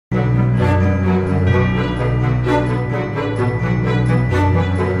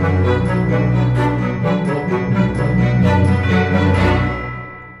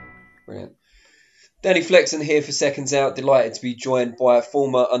Danny Flexen here for Seconds Out. Delighted to be joined by a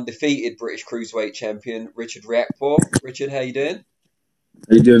former undefeated British Cruiserweight champion, Richard Riakporhe. Richard, how you doing?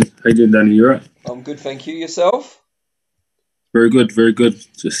 How you doing? How you doing, Danny? You alright? I'm good, thank you. Yourself? Very good, very good.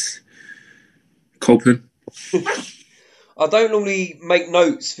 Just coping. I don't normally make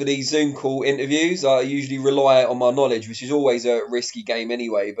notes for these Zoom call interviews. I usually rely on my knowledge, which is always a risky game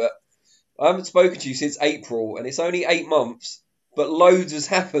anyway. But I haven't spoken to you since April, and it's only 8 months, but loads has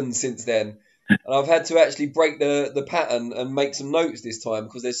happened since then. And I've had to actually break the pattern and make some notes this time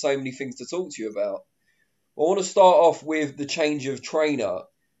because there's so many things to talk to you about. I want to start off with the change of trainer.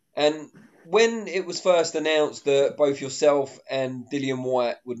 And when it was first announced that both yourself and Dillian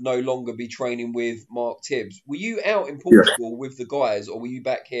Whyte would no longer be training with Mark Tibbs, were you out in Portugal with the guys or were you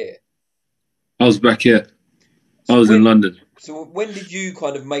back here? I was back here. I So was in London. So when did you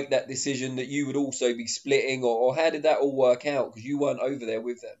kind of make that decision that you would also be splitting, or how did that all work out? Because you weren't over there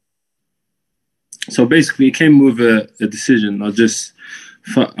with them. So basically, it came with a decision. I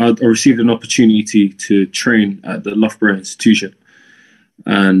received an opportunity to train at the Loughborough institution.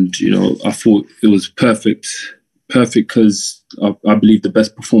 And, I thought it was perfect because I believe the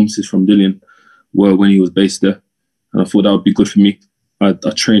best performances from Dillian were when he was based there. And I thought that would be good for me. I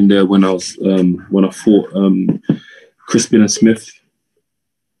trained there when I fought Crispin and Smith.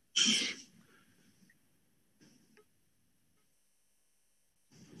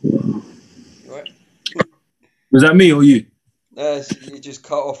 Wow. Right. Was that me or you? You just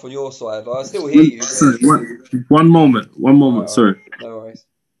cut off on your side. I still hear you. Sorry, one moment. Right, sorry. No worries.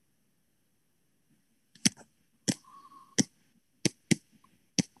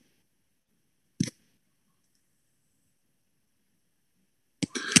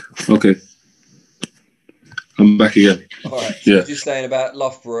 Okay. I'm back again. All right. So you're just saying about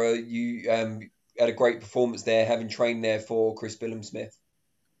Loughborough, you had a great performance there, having trained there for Chris Smith.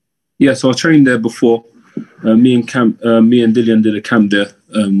 Yeah, so I trained there before. Me and Dillian did a camp there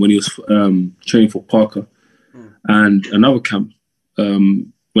when he was training for Parker, and another camp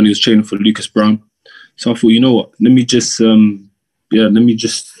when he was training for Lucas Brown. So I thought, you know what? Let me just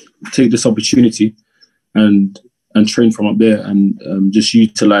take this opportunity and train from up there and just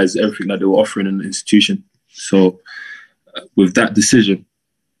utilize everything that they were offering in the institution. So with that decision,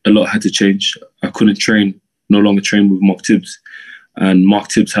 a lot had to change. I couldn't no longer train with Mark Tibbs, and Mark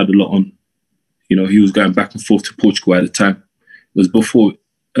Tibbs had a lot on. He was going back and forth to Portugal at the time. It was before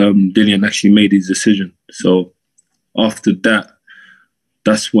Dillian actually made his decision. So after that,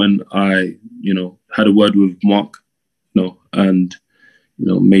 that's when I, had a word with Mark, and,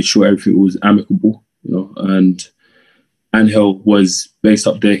 made sure everything was amicable, and Angel was based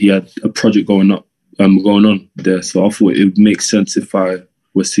up there. He had a project going on there. So I thought it would make sense if I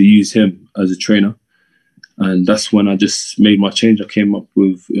was to use him as a trainer. And that's when I just made my change. I came up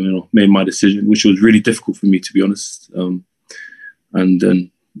with, made my decision, which was really difficult for me, to be honest. And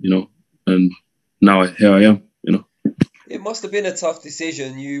then, and now here I am, It must have been a tough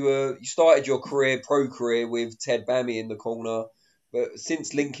decision. You started your pro career with Ted Bammy in the corner, but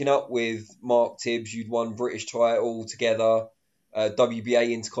since linking up with Mark Tibbs, you'd won British title together,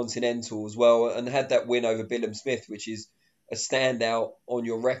 WBA Intercontinental as well, and had that win over Billam Smith, which is a standout on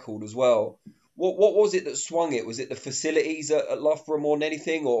your record as well. What was it that swung it? Was it the facilities at Loughborough more than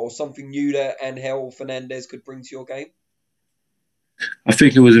anything, or something new that Angel Fernandez could bring to your game? I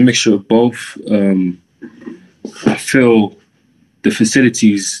think it was a mixture of both. I feel the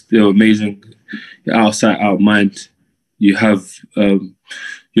facilities, they were amazing. You're outside, out mind. You have,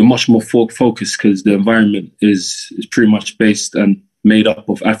 you're much more focused because the environment is pretty much based and made up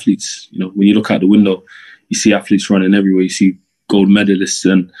of athletes. When you look out the window, you see athletes running everywhere. You see gold medalists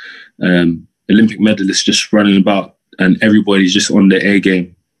and Olympic medalists just running about, and everybody's just on their A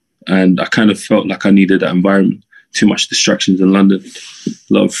game. And I kind of felt like I needed that environment. Too much distractions in London.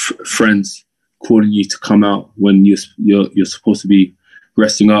 A lot of friends calling you to come out when you're supposed to be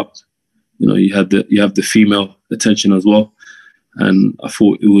resting up. You have the female attention as well, and I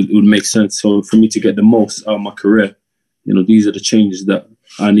thought it would make sense. So for me to get the most out of my career, these are the changes that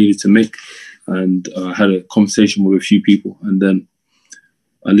I needed to make. And I had a conversation with a few people, and then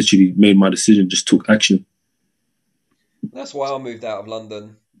I literally made my decision, just took action. That's why I moved out of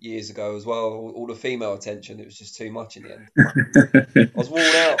London years ago as well. All the female attention, it was just too much in the end. I was worn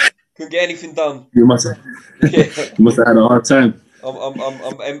out. Couldn't get anything done. You must have had a hard time.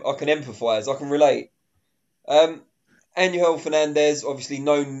 I can empathise. I can relate. Angel Fernandez, obviously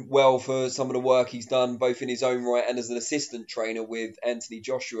known well for some of the work he's done, both in his own right and as an assistant trainer with Anthony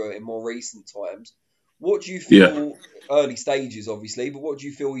Joshua in more recent times. What do you feel, early stages obviously, but what do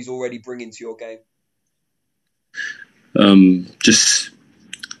you feel he's already bringing to your game? Just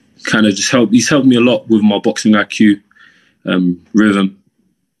kind of just helped. He's helped me a lot with my boxing IQ, rhythm,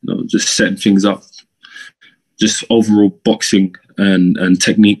 just setting things up, just overall boxing and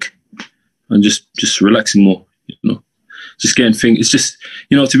technique, and just relaxing more. Just getting things. It's just,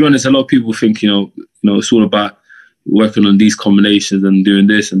 to be honest, a lot of people think, it's all about working on these combinations and doing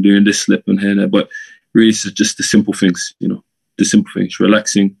this slip and here and there. But really, it's just the simple things, the simple things,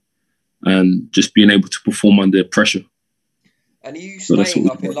 relaxing and just being able to perform under pressure. And are you staying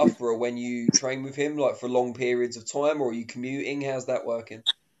up in Loughborough when you train with him, like for long periods of time, or are you commuting? How's that working?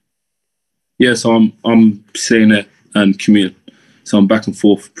 Yeah, so I'm staying there and commuting. So I'm back and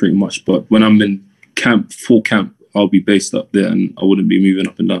forth pretty much. But when I'm in camp, full camp, I'll be based up there and I wouldn't be moving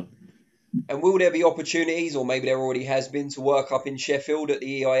up and down. And will there be opportunities, or maybe there already has been, to work up in Sheffield at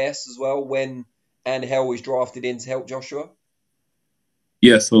the EIS as well when Angel is drafted in to help Joshua?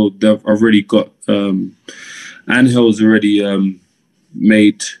 Yeah, so I've already got Angel's already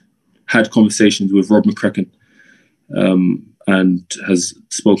had conversations with Rob McCracken and has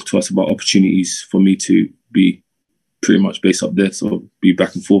spoken to us about opportunities for me to be pretty much based up there, so be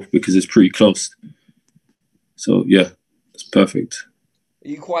back and forth because it's pretty close. So yeah, it's perfect. Are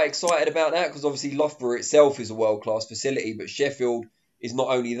you quite excited about that? Because obviously Loughborough itself is a world-class facility, but Sheffield is not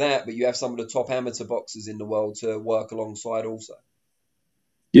only that, but you have some of the top amateur boxers in the world to work alongside also.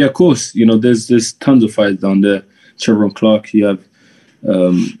 Yeah, of course. There's tons of fighters down there. Trevor Clark, you have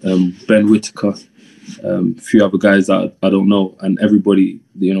Ben Whitaker, a few other guys that I don't know, and everybody.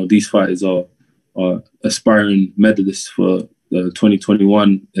 These fighters are aspiring medalists for the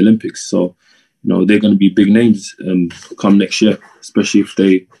 2021 Olympics. So, they're going to be big names come next year, especially if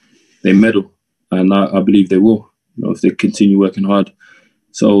they medal, and I believe they will. If they continue working hard.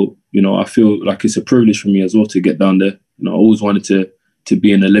 So, I feel like it's a privilege for me as well to get down there. I always wanted to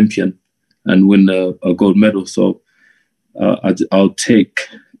be an Olympian and win a gold medal. So I'll take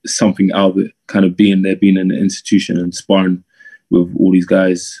something out of it, kind of being there, being in the institution and sparring with all these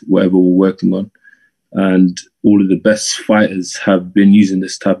guys, whatever we're working on. And all of the best fighters have been using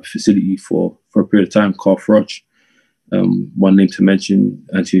this type of facility for a period of time. Carl Froch, one name to mention,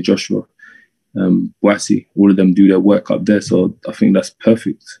 Anthony Joshua, Boissy, all of them do their work up there. So I think that's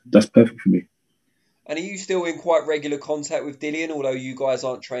perfect. That's perfect for me. And are you still in quite regular contact with Dillian, although you guys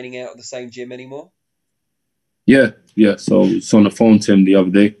aren't training out at the same gym anymore? Yeah. So it's on the phone to him the other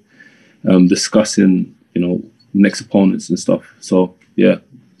day, discussing, next opponents and stuff. So yeah,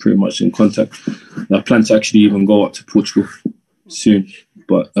 pretty much in contact. I plan to actually even go up to Portugal soon,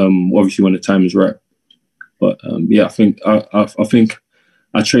 but obviously when the time is right. But yeah, I think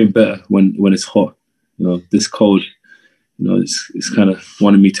I train better when it's hot. This cold, it's kind of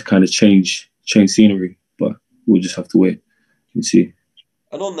wanted me to kind of change scenery, but we'll just have to wait and see.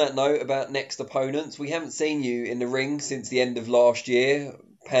 And on that note about next opponents, we haven't seen you in the ring since the end of last year.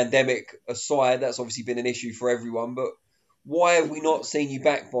 Pandemic aside, that's obviously been an issue for everyone, but why have we not seen you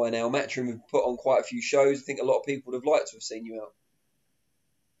back by now? Matchroom have put on quite a few shows. I think a lot of people would have liked to have seen you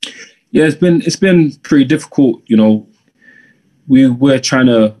out. Yeah, it's been pretty difficult. We're trying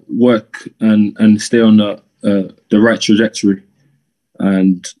to work and stay on the right trajectory.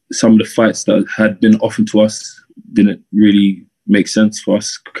 And some of the fights that had been offered to us didn't really make sense for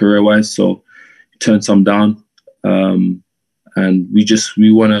us career-wise, so turned some down. And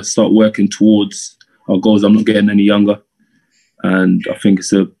we want to start working towards our goals. I'm not getting any younger, and I think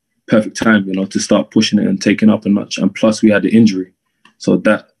it's a perfect time, to start pushing it and taking up a notch. And plus, we had the injury, so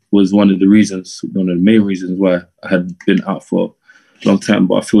that was one of the main reasons why I had been out for a long time.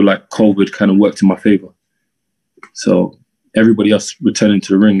 But I feel like COVID kind of worked in my favor. So everybody else returning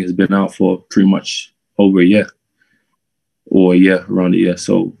to the ring has been out for pretty much over a year, or around a year.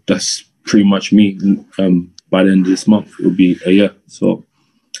 So that's pretty much me. By the end of this month, it'll be a year. So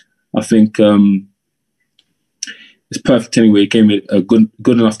I think it's perfect anyway. It gave me a good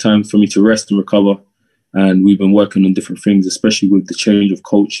enough time for me to rest and recover. And we've been working on different things, especially with the change of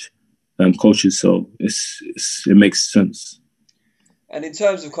coaches. So it makes sense. And in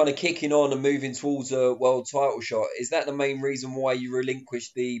terms of kind of kicking on and moving towards a world title shot, is that the main reason why you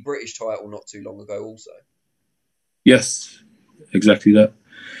relinquished the British title not too long ago also? Yes, exactly that.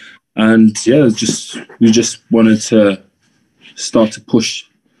 And yeah, we just wanted to start to push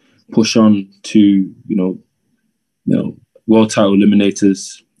on to, world title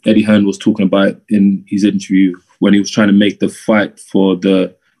eliminators. Eddie Hearn was talking about it in his interview when he was trying to make the fight for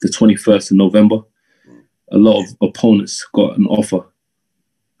the 21st of November. A lot of opponents got an offer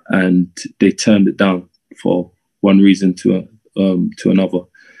and they turned it down for one reason to another.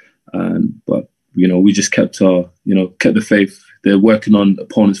 But we just kept the faith. They're working on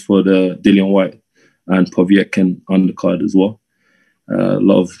opponents for the Dillian White and Povetkin undercard as well. A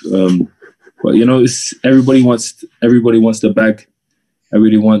lot of, but you know, it's everybody wants the bag.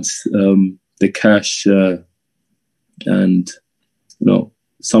 Everybody wants the cash, and you know,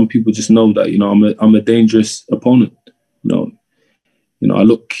 some people just know that, you know, I'm a dangerous opponent. You know, I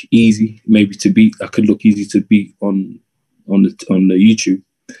look easy maybe to beat. I could look easy to beat on the YouTube,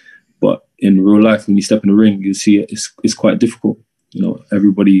 but in real life, when you step in the ring, you see it's quite difficult. You know,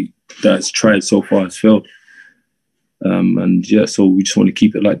 everybody that's tried so far has failed. And yeah, so we just want to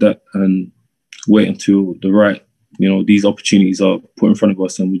keep it like that and wait until these opportunities are put in front of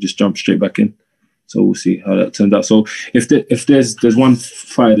us, and we just jump straight back in. So we'll see how that turns out. So if there's one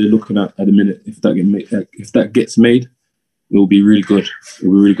fight they're looking at the minute, if that gets made, it will be really good. It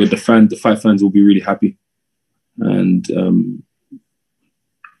will be really good. The fight fans will be really happy. And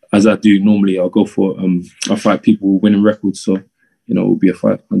as I do normally, I'll go for I fight people with winning records. So you know, it will be a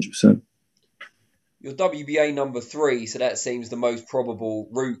fight, 100%. You're WBA number 3, so that seems the most probable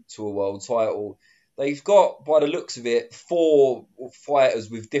route to a world title. They've got, by the looks of it, 4 fighters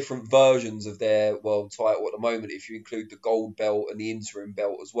with different versions of their world title at the moment, if you include the gold belt and the interim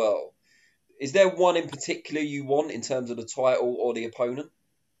belt as well. Is there one in particular you want in terms of the title or the opponent?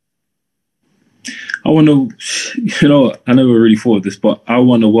 I want to, you know, I never really thought of this, but I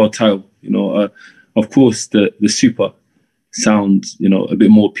want a world title. You know, of course, the super sounds, you know, a bit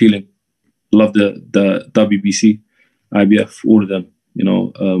more appealing. Love the WBC, IBF, all of them. You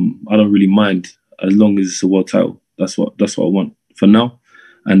know, I don't really mind as long as it's a world title. That's what I want for now,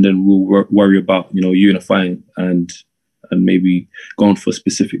 and then we'll worry about, you know, unifying and maybe going for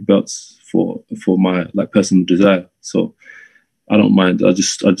specific belts for my like personal desire. So I don't mind. I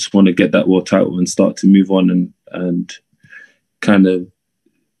just want to get that world title and start to move on and kind of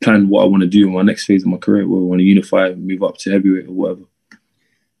plan what I want to do in my next phase of my career, where I want to unify and move up to heavyweight or whatever.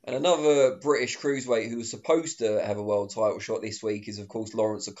 And another British cruiserweight who was supposed to have a world title shot this week is, of course,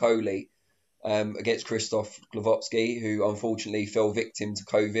 WAS Okoli against Krzysztof Glowacki, who unfortunately fell victim to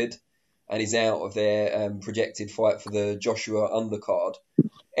COVID and is out of their projected fight for the Joshua undercard.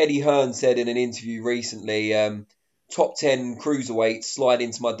 Eddie Hearn said in an interview recently, top 10 cruiserweights slide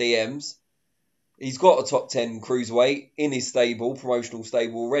into my DMs. He's got a top 10 cruiserweight in his stable, promotional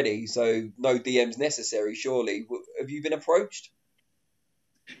stable already, so no DMs necessary, surely. Have you been approached?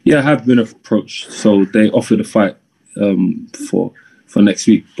 Yeah, I have been approached. So they offered a fight for next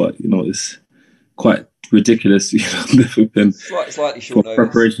week, but you know, it's quite ridiculous. You know, been slightly short notice.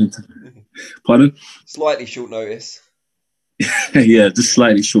 Preparation. Pardon? Slightly short notice. Yeah, just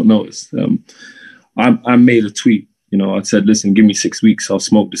slightly short notice. I made a tweet. You know, I said, "Listen, give me 6 weeks. I'll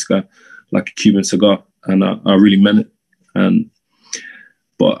smoke this guy like a Cuban cigar," and I really meant it.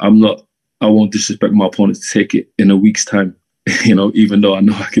 But I won't disrespect my opponent to take it in a week's time. You know, even though I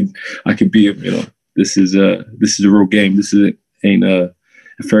know I can beat him. You know, this is a real game. This ain't a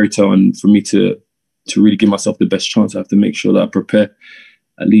fairy tale. And for me to really give myself the best chance, I have to make sure that I prepare.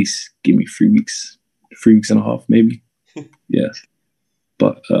 At least give me 3 weeks, 3.5 weeks, maybe. Yeah,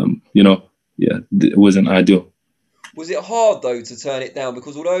 but you know, yeah, it wasn't ideal. Was it hard though to turn it down?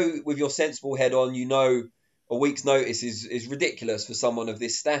 Because although with your sensible head on, you know, a week's notice is ridiculous for someone of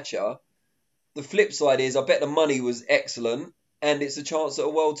this stature. The flip side is, I bet the money was excellent, and it's a chance at a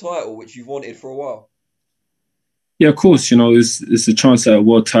world title, which you've wanted for a while. Yeah, of course. You know, it's a chance at a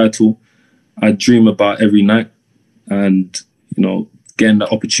world title I dream about every night, and you know, getting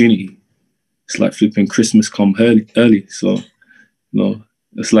that opportunity, it's like flipping Christmas come early. So, you know,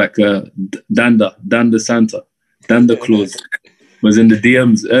 it's like Danda Santa, Danda Claus was in the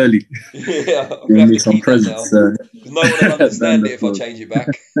DMs early. Yeah, I'm giving me to some keep presents. that now. Because no one will understand it if I change it back.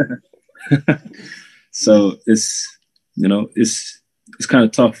 So it's, you know, it's kind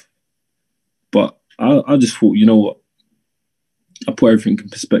of tough, but I just thought, you know what, I put everything in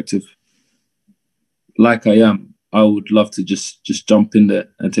perspective. Like I am, I would love to just jump in there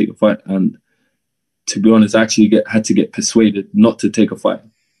and take a fight. And to be honest, I actually had to get persuaded not to take a fight,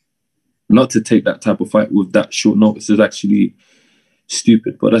 not to take that type of fight with that short notice. Is actually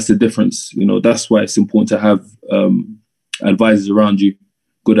stupid, but that's the difference. You know, that's why it's important to have advisors around you,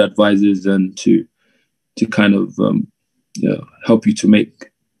 good advisors, and to kind of help you to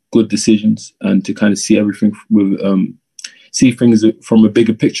make good decisions and to kind of see everything with see things from a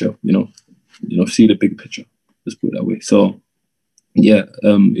bigger picture. You know, see the bigger picture. Let's put it that way. So, yeah,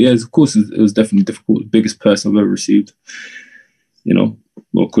 of course, it was definitely difficult. The biggest purse I've ever received, you know,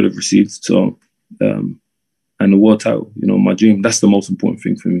 or could have received. So, and the world title, you know, my dream, that's the most important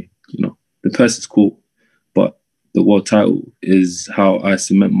thing for me. You know, the purse is cool, but the world title is how I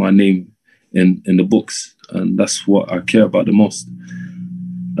cement my name in the books. And that's what I care about the most.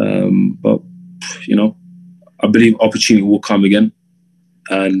 But, you know, I believe opportunity will come again.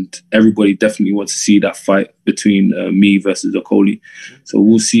 and everybody definitely wants to see that fight between me versus Okoli. So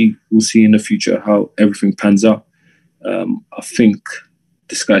we'll see in the future how everything pans out. I think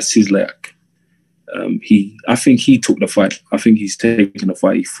this guy Sislak, I think he took the fight. I think he's taken the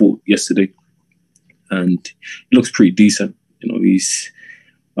fight. He fought yesterday, and he looks pretty decent. You know,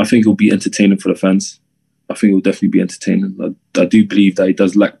 I think he'll be entertaining for the fans. I think he'll definitely be entertaining. I do believe that he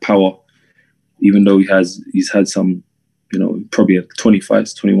does lack power, even though he's had some, you know, probably 20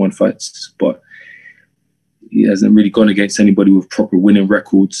 fights, 21 fights, but he hasn't really gone against anybody with proper winning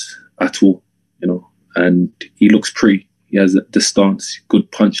records at all, you know. And he looks pretty. He has the stance, good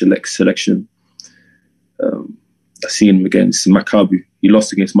punch selection. I seen him against Makabu. He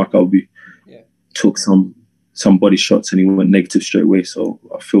lost against Makabu. Yeah. Took some body shots and he went negative straight away. So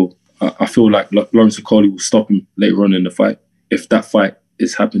I feel like Lawrence Okoli will stop him later on in the fight if that fight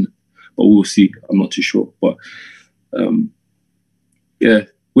is happening. But we'll see. I'm not too sure. But yeah,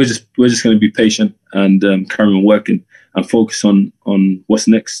 we're just going to be patient and carry on working and focus on what's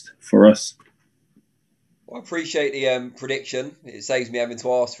next for us. Well, I appreciate the prediction. It saves me having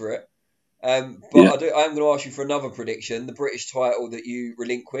to ask for it. But yeah. I am going to ask you for another prediction. The British title that you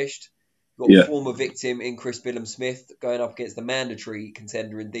relinquished. You've got a former victim in Chris Billum-Smith going up against the mandatory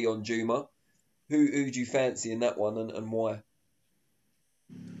contender in Dion Juma. Who do you fancy in that one and why?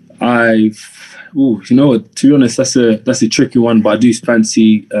 You know what? To be honest, that's a tricky one. But I do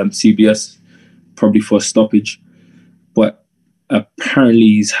fancy CBS probably for a stoppage. But apparently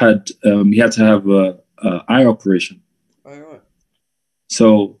he had to have a eye operation. Oh, right.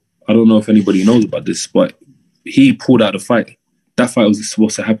 So I don't know if anybody knows about this, but he pulled out the fight. That fight was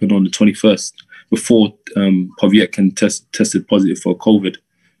supposed to happen on the 21st before Povetkin tested positive for COVID.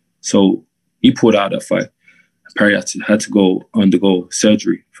 So he pulled out that fight. Apparently had to undergo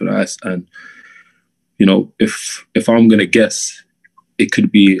surgery for the eyes. And, you know, if I'm going to guess, it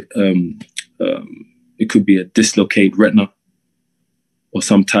could be a dislocated retina or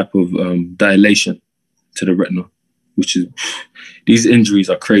some type of dilation to the retina, which is, these injuries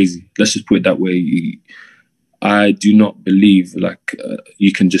are crazy. Let's just put it that way. I do not believe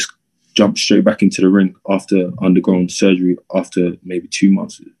you can just jump straight back into the ring after undergoing surgery after maybe 2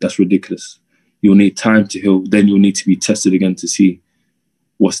 months. That's ridiculous. You'll need time to heal. Then you'll need to be tested again to see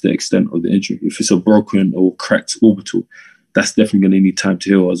what's the extent of the injury. If it's a broken or cracked orbital, that's definitely going to need time to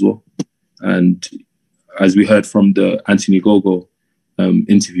heal as well. And as we heard from the Anthony Gogo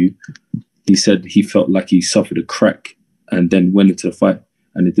interview, he said he felt like he suffered a crack and then went into the fight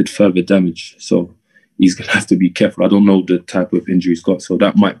and it did further damage. So he's going to have to be careful. I don't know the type of injury he's got. So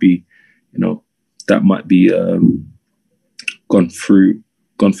that might be,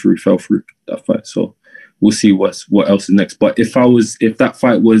 fell through that fight. So we'll see what else is next. But if that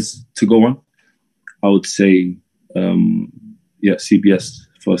fight was to go on, I would say, CBS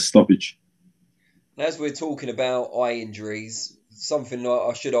for a stoppage. As we're talking about eye injuries, something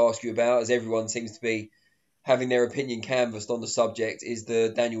I should ask you about, as everyone seems to be having their opinion canvassed on the subject, is the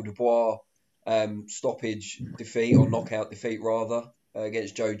Daniel Dubois stoppage defeat, or knockout defeat rather,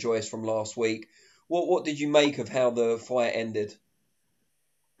 against Joe Joyce from last week. What did you make of how the fight ended?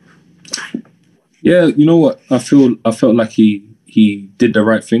 Yeah, you know what? I felt like he did the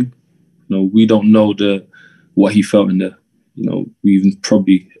right thing. You know, we don't know what he felt in there. You know,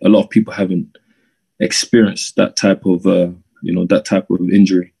 a lot of people haven't experienced that type of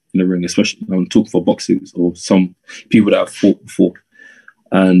injury in the ring, especially I'm talking for boxers or some people that have fought before.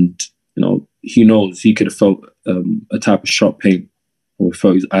 And, you know, he knows he could have felt a type of sharp pain or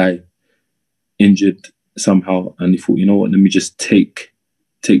felt his eye injured somehow. And he thought, you know what, let me just take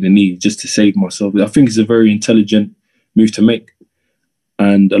the knee just to save myself. I think it's a very intelligent move to make.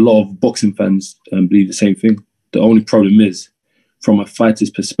 And a lot of boxing fans believe the same thing. The only problem is, from a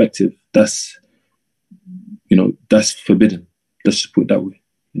fighter's perspective, that's forbidden. Let's just put it that way.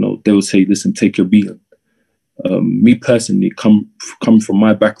 You know, they will say, listen, take your beating. Me personally, come from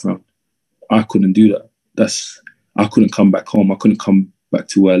my background, I couldn't do that. I couldn't come back home. I couldn't come back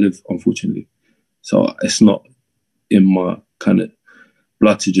to where I live, unfortunately. So it's not in my kind of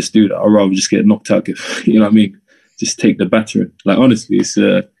blood to just do that. I'd rather just get knocked out. You know what I mean? Just take the battering. Like, honestly, it's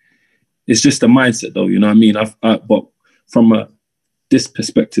just a mindset, though. You know what I mean? But from this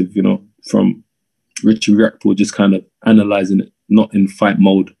perspective, you know, from Richard Riakporhe, just kind of analysing it, not in fight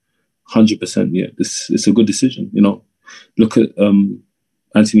mode, 100%. Yeah, it's a good decision. You know, look at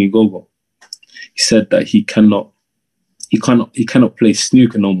Anthony Gogo. He said that he cannot play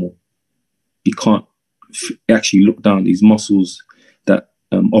snooker no more. He can't actually look down. His muscles that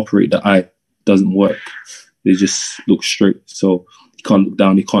operate the eye doesn't work. They just look straight. So he can't look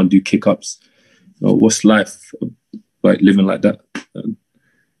down. He can't do kick-ups. You know, what's life like living like that?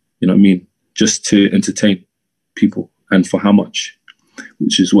 You know what I mean? Just to entertain people, and for how much,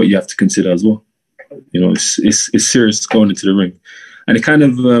 which is what you have to consider as well. You know, it's serious going into the ring, and it kind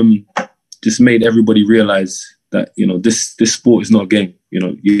of just made everybody realize that, you know, this sport is not a game. You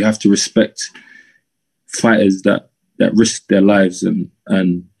know, you have to respect fighters that risk their lives and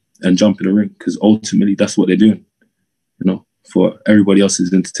jump in the ring, because ultimately that's what they're doing. You know, for everybody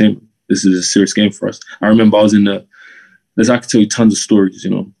else's entertainment. This is a serious game for us. I remember I was in I could tell you tons of stories. You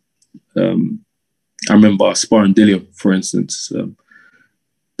know, I remember sparring Dillian, for instance.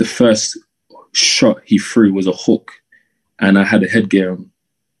 The first shot he threw was a hook, and I had a headgear on,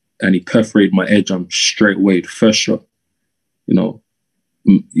 and he perforated my eardrum straight away. The first shot, you know,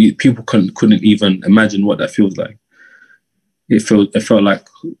 people couldn't even imagine what that feels like. It felt like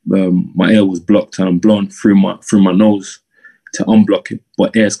my air was blocked, and I'm blowing through my nose to unblock it,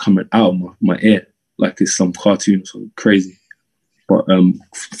 but air's coming out of my ear like it's some cartoon or something crazy. But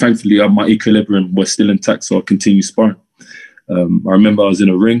thankfully, my equilibrium was still intact, so I continued sparring. I remember I was in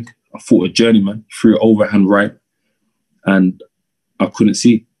a ring. I fought a journeyman, threw overhand right, and I couldn't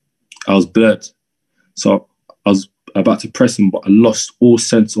see. I was blurred. So I was about to press him, but I lost all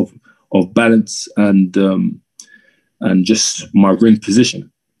sense of balance and just my ring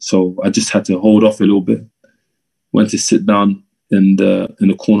position. So I just had to hold off a little bit. Went to sit down in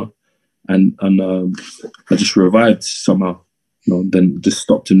the corner, and I just revived somehow. You know, then just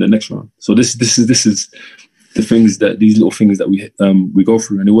stopped in the next round. So this is these little things that we go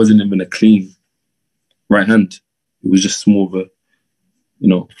through, and it wasn't even a clean right hand. It was just more of a, you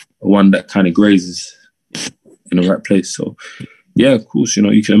know, one that kind of grazes in the right place. So yeah, of course, you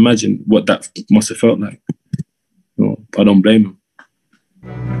know, you can imagine what that must have felt like. You know, I don't blame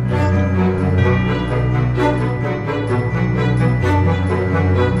him.